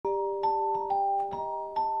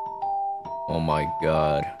Oh my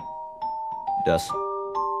god. That's...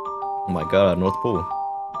 Oh my god, North Pole.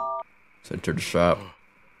 Let's enter the shop.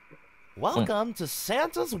 Welcome to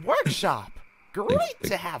Santa's workshop. Great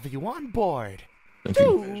to have you on board. Thank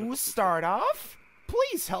you. To start off,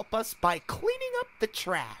 please help us by cleaning up the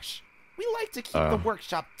trash. We like to keep the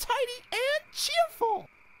workshop tidy and cheerful.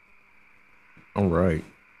 Alright.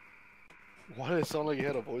 Why did it sound like you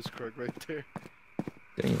had a voice crack right there?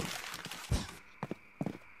 Damn.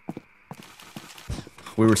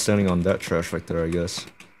 We were standing on that trash right there, I guess.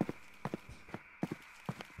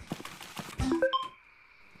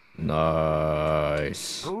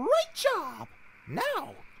 Nice. Great job.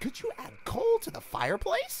 Now, could you add coal to the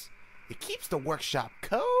fireplace? It keeps the workshop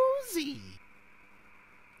cozy.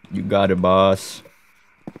 You got it, boss.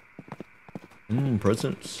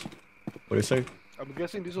 Presents. What do you say? I'm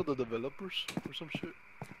guessing these are the developers or some shit.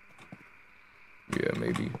 Yeah,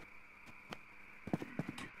 maybe.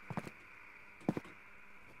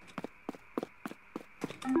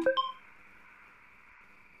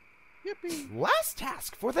 Yippee! Last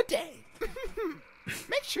task for the day.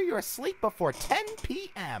 Make sure you're asleep before 10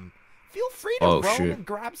 p.m. Feel free to roam and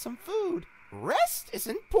grab some food. Rest is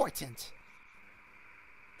important.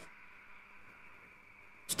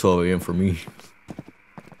 It's 12 a.m. for me.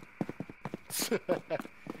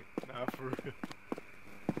 Nah, for real.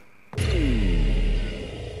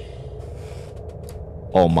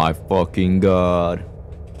 Oh my fucking god.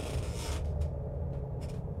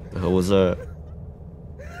 The hell was that?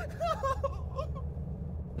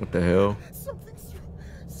 What the hell?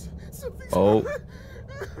 Oh.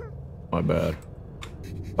 My bad.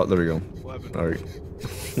 Oh, there we go. Alright.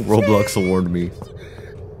 Roblox warned me.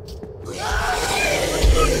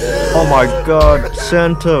 Oh my god,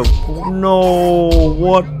 Santa! No!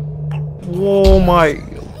 What? Whoa, my...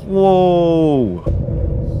 Whoa!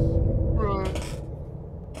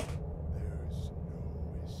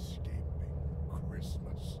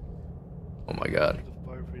 Oh my god.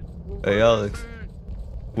 Hey, Alex.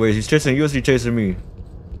 Wait, he's chasing you or is he chasing me?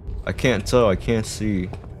 I can't tell, I can't see.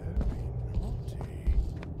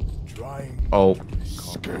 Oh.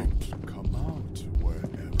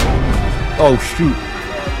 Oh shoot.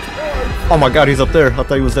 Oh my god, he's up there. I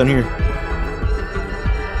thought he was down here.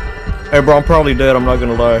 Hey bro, I'm probably dead, I'm not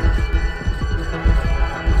gonna lie.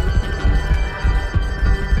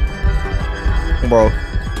 Bro.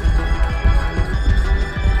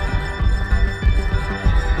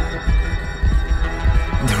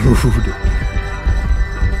 Dude.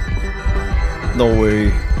 No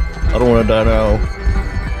way. I don't wanna die now.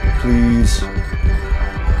 Please.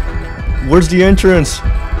 Where's the entrance?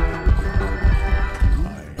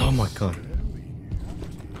 Oh my god.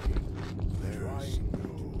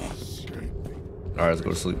 Alright, let's go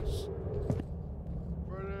to sleep.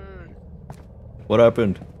 What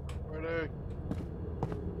happened?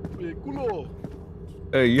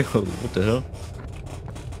 Hey yo, what the hell?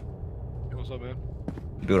 Hey, what's up, man?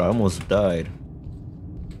 Dude, I almost died.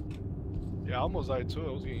 Yeah, I almost died too.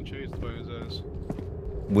 I was getting chased by his ass.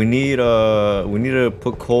 We need to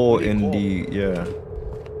put coal in coal. the Yeah,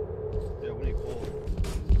 we need coal.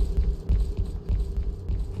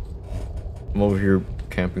 I'm over here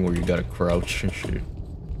camping where you gotta crouch and shit.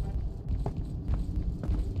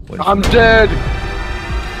 I'm dead!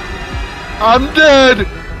 I'm dead!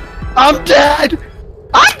 I'm dead!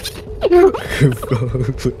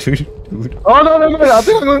 Dude. Oh no! I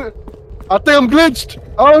think I'm glitched.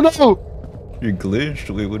 Oh no! You're glitched?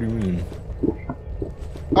 Wait, what do you mean?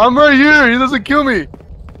 I'm right here. He doesn't kill me.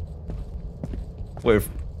 Wait,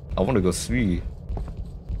 I want to go see.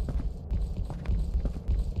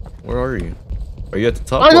 Where are you? Are you at the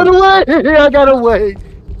top? I got away! I got away!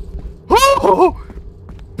 Oh!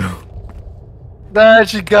 That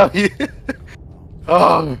actually got me.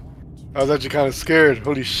 Oh, I was actually kind of scared.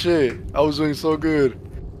 Holy shit. I was doing so good.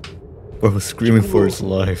 Bro was screaming for his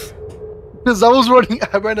life. Because I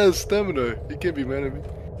ran out of stamina. You can't be mad at me.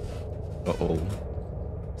 Uh-oh.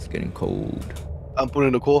 It's getting cold. I'm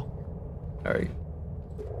putting the coal. Alright.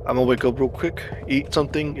 I'm gonna wake up real quick, eat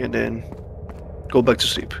something, and then go back to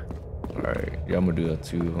sleep. Alright. Yeah, I'm gonna do that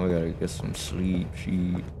too. I gotta get some sleep.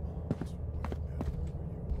 Shit.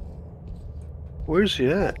 Where's he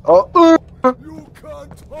at? Oh, You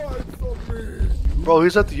can't hide from me. bro,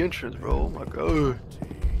 he's at the entrance, bro. Oh my god.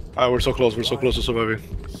 Alright, we're so close. We're so close to surviving.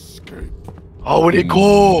 Oh, we need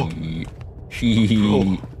coal! Shit.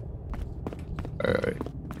 Alright.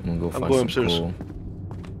 I'm gonna go find going some upstairs. coal.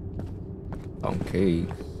 Okay.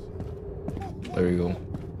 There you go.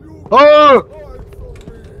 Oh!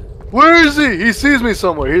 Where is he? He sees me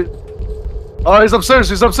somewhere. Oh, he's upstairs.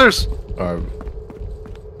 He's upstairs. Alright.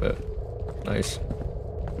 Bet. Nice.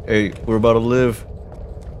 Hey, we're about to live.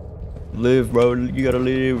 Live, bro. You gotta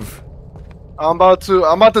live. I'm about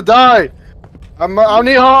to die. I'm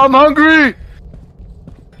hungry.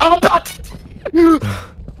 I'm about to.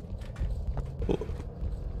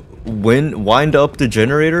 Wind up the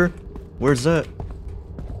generator? Where's that?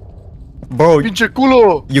 Bro, Pinche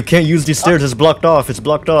culo. you can't use these stairs. It's blocked off. It's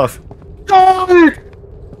blocked off. Die.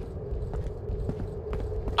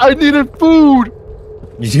 I needed food.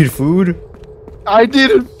 You need food? I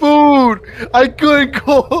needed food. I couldn't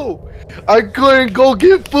go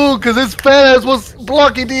get food because this fat ass was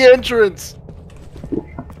blocking the entrance.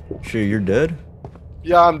 Shit, you're dead?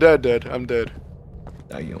 Yeah, I'm dead. I'm dead.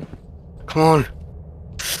 Damn. Come on.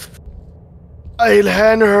 My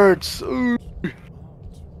hand hurts. Ooh.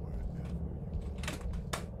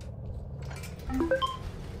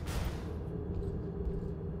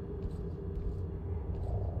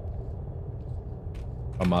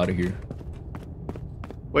 I'm out of here.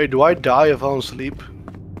 Wait, do I die if I don't sleep?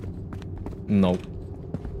 No.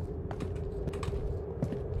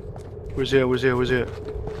 Where's it?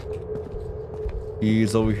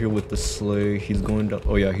 He's over here with the sleigh. He's going down.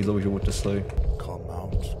 Oh yeah, he's over here with the sleigh. Come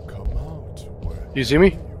out. Where You see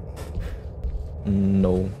me?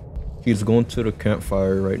 No. He's going to the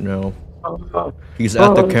campfire right now. He's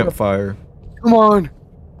at the campfire. Come on.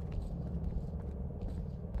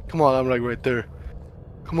 I'm like right there.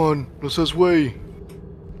 Come on, let's this way.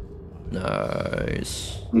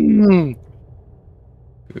 Nice. Good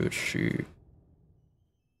shit.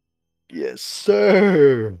 Yes,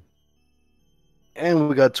 sir. And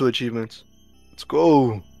we got 2 achievements. Let's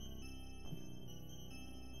go.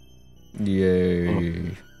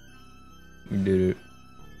 Yay. We did it.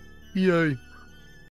 Yay.